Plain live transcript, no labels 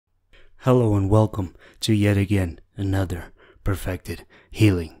Hello and welcome to yet again another perfected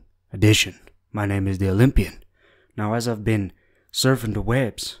healing edition. My name is the Olympian. Now, as I've been surfing the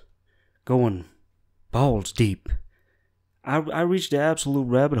webs, going balls deep, I reached the absolute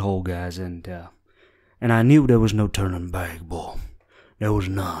rabbit hole, guys, and I knew there was no turning back, boy. There was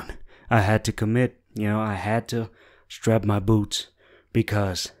none. I had to commit. I had to strap my boots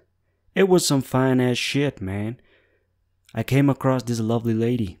because it was some fine ass shit, man. I came across this lovely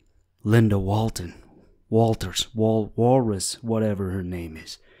lady, Linda Walters, Walrus, whatever her name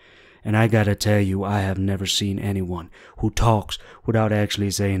is. And I gotta tell you, I have never seen anyone who talks without actually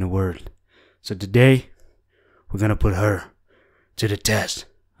saying a word. So today, we're gonna put her to the test.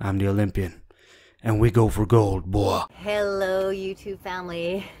 I'm the Olympian, and we go for gold, boy. Hello, YouTube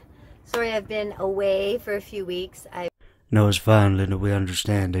family. Sorry I've been away for a few weeks. No, it's fine, Linda. We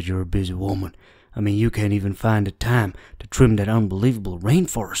understand that you're a busy woman. I mean, you can't even find the time to trim that unbelievable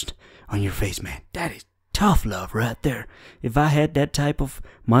rainforest on your face, man. That is tough love right there. If I had that type of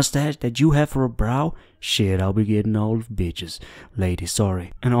mustache that you have for a brow, shit, I'll be getting all of bitches. Lady,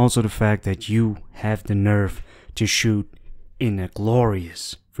 sorry. And also the fact that you have the nerve to shoot in a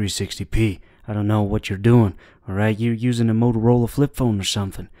glorious 360p. I don't know what you're doing, alright? You're using a Motorola flip phone or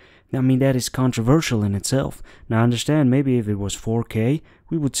something. I mean, that is controversial in itself. Now, I understand maybe if it was 4K,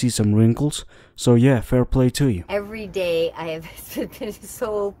 we would see some wrinkles. So, yeah, fair play to you. Every day I have been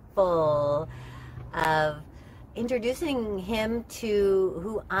so full of introducing him to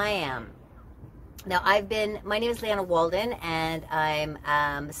who I am. Now, my name is Leanna Walden, and I'm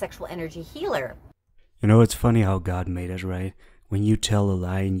a sexual energy healer. You know, it's funny how God made us, right? When you tell a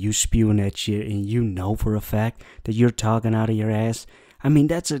lie and you spewing that shit and you know for a fact that you're talking out of your ass, I mean,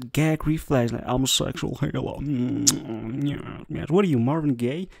 that's a gag reflex. Like, I'm a sexual healer. What are you, Marvin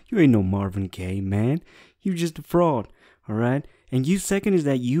Gaye? You ain't no Marvin Gaye, man. You just a fraud, alright? And you second is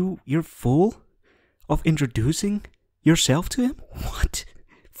that you're full of introducing yourself to him? What?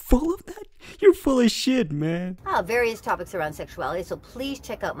 Full of that? You're full of shit, man. Various topics around sexuality, so please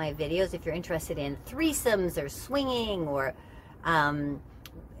check out my videos if you're interested in threesomes or swinging or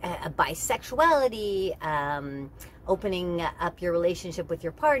bisexuality, opening up your relationship with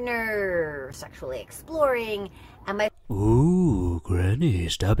your partner, sexually exploring, and my... Ooh, Granny,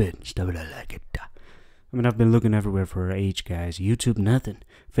 stop it, I like it. I mean, I've been looking everywhere for her age, guys. YouTube, nothing.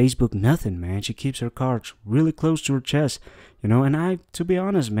 Facebook, nothing, man. She keeps her cards really close to her chest, and to be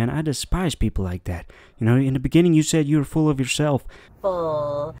honest, man, I despise people like that. In the beginning you said you were full of yourself.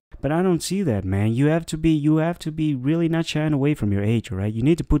 Full. But I don't see that, man. You have to be really not shying away from your age, alright? You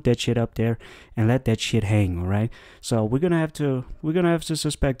need to put that shit up there and let that shit hang, alright? So we're gonna have to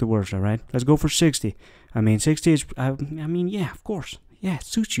suspect the worst, alright? Let's go for 60. I mean, 60 is, yeah, of course. Yeah, it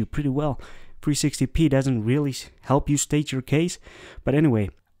suits you pretty well. 360p doesn't really help you state your case. But anyway,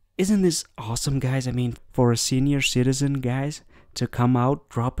 isn't this awesome, guys? I mean, for a senior citizen, guys, to come out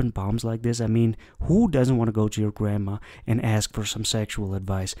dropping bombs like this, I mean, who doesn't want to go to your grandma and ask for some sexual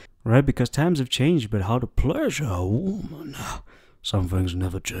advice, right? Because times have changed, but how to pleasure a woman, some things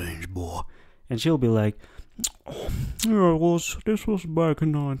never change, boy. And she'll be like, oh, yeah, this was back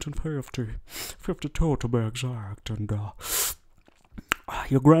in 1950, 52 to be exact, and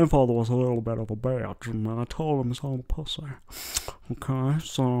your grandfather was a little bit of a bitch, and I told him his own pussy. Okay,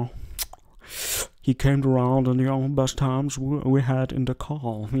 so he came around, and the best times we had in the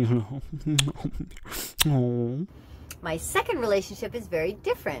car, Oh. My second relationship is very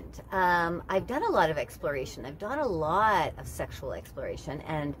different. I've done a lot of exploration. I've done a lot of sexual exploration,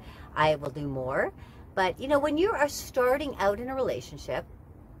 and I will do more. But, when you are starting out in a relationship,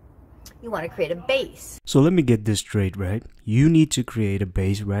 you want to create a base. So let me get this straight, right? You need to create a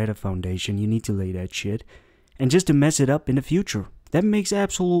base, right? A foundation. You need to lay that shit. And just to mess it up in the future. That makes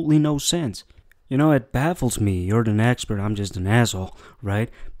absolutely no sense. It baffles me. You're an expert. I'm just an asshole, right?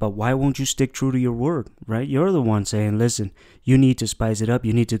 But why won't you stick true to your word, right? You're the one saying, listen, you need to spice it up.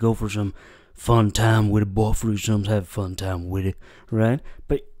 You need to go for some fun time with it. Boy, threesomes, have fun time with it, right?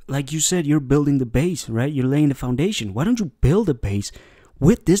 But like you said, you're building the base, right? You're laying the foundation. Why don't you build a base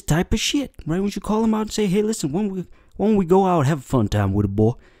with this type of shit, right? When you call them out and say, hey, listen, when we go out, have a fun time with it,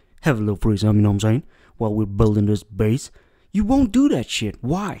 boy. Have a little threesome, you know what I'm saying? While we're building this base. You won't do that shit.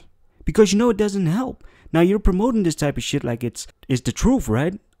 Why? Because it doesn't help. Now you're promoting this type of shit like it's the truth,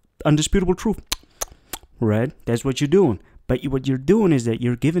 right? Undisputable truth, right? That's what you're doing. But what you're doing is that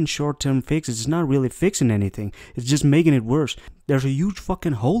you're giving short-term fixes. It's not really fixing anything. It's just making it worse. There's a huge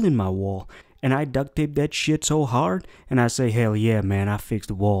fucking hole in my wall, and I duct tape that shit so hard, and I say, hell yeah, man, I fixed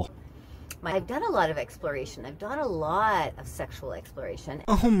the wall. I've done a lot of exploration. I've done a lot of sexual exploration.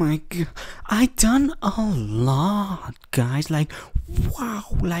 Oh my god, I done a lot, guys. Like, wow,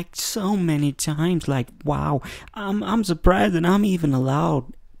 like so many times. Like, wow, I'm surprised that I'm even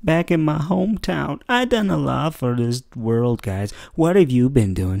allowed back in my hometown. I done a lot for this world, guys. What have you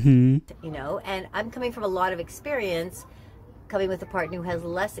been doing? You know, and I'm coming from a lot of experience, coming with a partner who has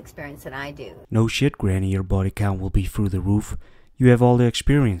less experience than I do. No shit, Granny, your body count will be through the roof. You have all the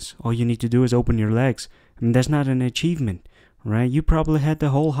experience. All you need to do is open your legs. I mean, that's not an achievement, right? You probably had the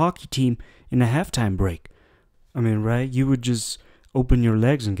whole hockey team in a halftime break. I mean, right? You would just open your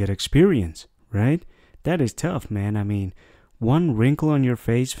legs and get experience, right? That is tough, man. I mean, one wrinkle on your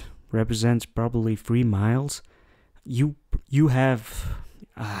face represents probably 3 miles. You have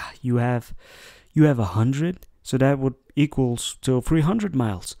 100, so that would equals to 300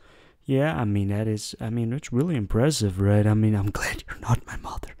 miles. Yeah, I mean, it's really impressive, right? I mean, I'm glad you're not my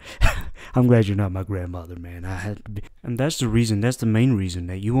mother. I'm glad you're not my grandmother, man. I had to be. And that's the main reason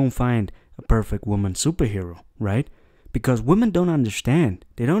that you won't find a perfect woman superhero, right? Because women don't understand.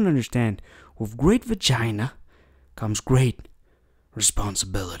 They don't understand. With great vagina comes great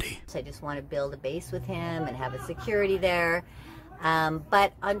responsibility. So I just want to build a base with him and have a security there.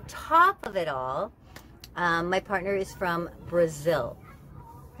 But on top of it all, my partner is from Brazil.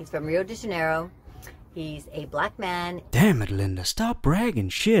 He's from Rio de Janeiro. He's a black man. Damn it, Linda. Stop bragging.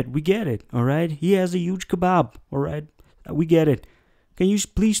 Shit, we get it, alright? He has a huge kebab, alright? We get it. Can you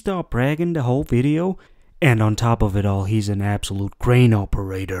please stop bragging the whole video? And on top of it all, he's an absolute crane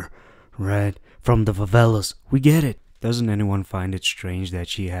operator, right? From the favelas. We get it. Doesn't anyone find it strange that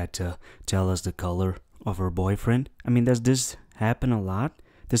she had to tell us the color of her boyfriend? I mean, does this happen a lot?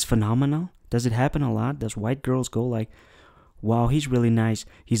 This phenomenon? Does it happen a lot? Does white girls go like, wow, he's really nice,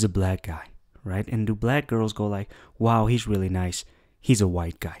 he's a black guy, right? And do black girls go like, wow, he's really nice, he's a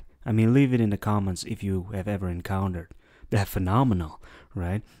white guy? I mean, leave it in the comments if you have ever encountered that phenomenon,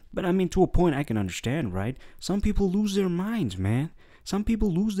 right? But I mean, to a point I can understand, right? Some people lose their minds, man. Some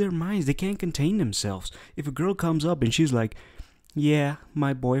people lose their minds. They can't contain themselves. If a girl comes up and she's like, yeah,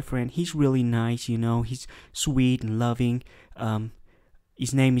 my boyfriend, he's really nice, you know, he's sweet and loving.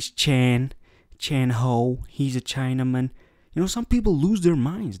 His name is Chan Ho. He's a Chinaman. You know, some people lose their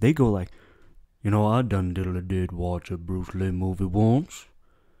minds. They go like, you know, I did watch a Bruce Lee movie once.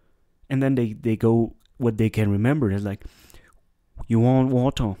 And then they go, what they can remember is like, you want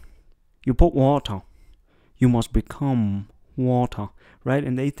water. You put water. You must become water, right?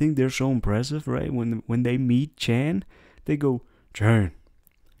 And they think they're so impressive, right? When they meet Chan, they go, Chan,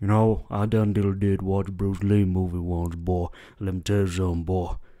 you know, I did watch a Bruce Lee movie once, boy. Let me tell you something,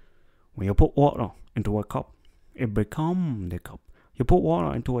 boy. When you put water into a cup, it become the cup. You put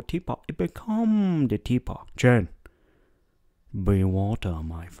water into a teapot, it become the teapot. Chan, be water,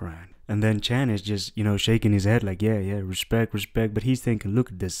 my friend. And then Chan is just, you know, shaking his head like, yeah, respect. But he's thinking, look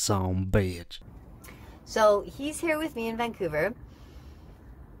at this son bitch. So he's here with me in Vancouver.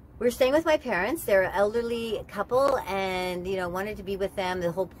 We're staying with my parents. They're an elderly couple and, you know, wanted to be with them.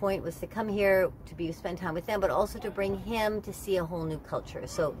 The whole point was to come here to spend time with them, but also to bring him to see a whole new culture.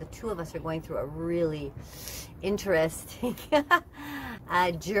 So the two of us are going through a really interesting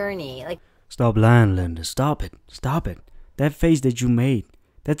journey. Like, stop lying, Linda. Stop it. That face that you made,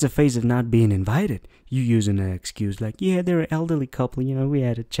 that's a face of not being invited. You using an excuse like, yeah, they're an elderly couple, you know, we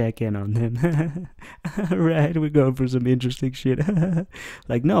had to check in on them. Right, we're going for some interesting shit.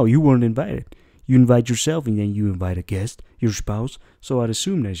 Like, no, you weren't invited. You invite yourself and then you invite a guest, your spouse. So I'd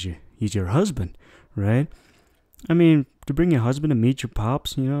assume that he's your husband, right? I mean, to bring your husband to meet your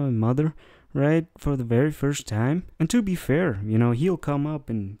pops, you know, and mother, right, for the very first time. And to be fair, you know, he'll come up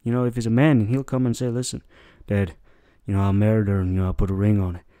and, you know, if he's a man, and he'll come and say, listen, Dad, you know, I married her and, you know, I put a ring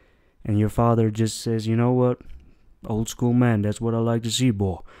on it. And your father just says, you know what, old school man, that's what I like to see,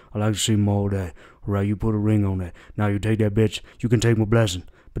 boy. I like to see more of that. Right, you put a ring on that. Now you take that bitch, you can take my blessing.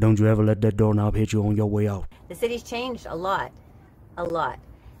 But don't you ever let that doorknob hit you on your way out. The city's changed a lot.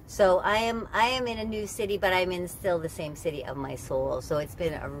 So I am in a new city, but I'm in still the same city of my soul. So it's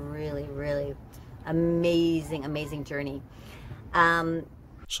been a really, really amazing journey.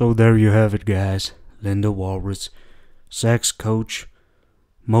 So there you have it, guys. Linda Walrus, sex coach,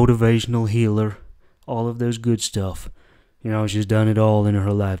 motivational healer, all of those good stuff. You know, she's done it all in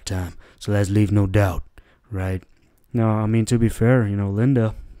her lifetime, so let's leave no doubt, right? No, I mean, to be fair, you know,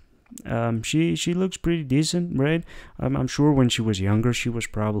 Linda, she looks pretty decent, right? I'm sure when she was younger, she was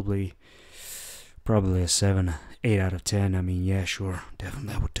probably a 7, 8 out of 10. I mean, yeah, sure,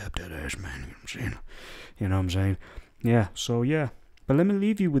 definitely I would tap that ass, man. You know what I'm saying? Yeah, so yeah. But let me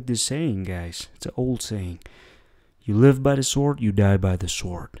leave you with this saying, guys. It's an old saying. You live by the sword, you die by the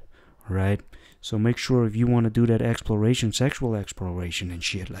sword. right? So make sure if you want to do that exploration, sexual exploration and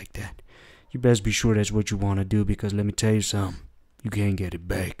shit like that, you best be sure that's what you want to do, because let me tell you something, you can't get it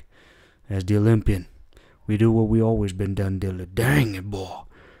back. As the Olympian, we do what we always been done, Dilla. Dang it, boy.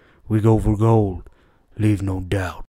 We go for gold. Leave no doubt.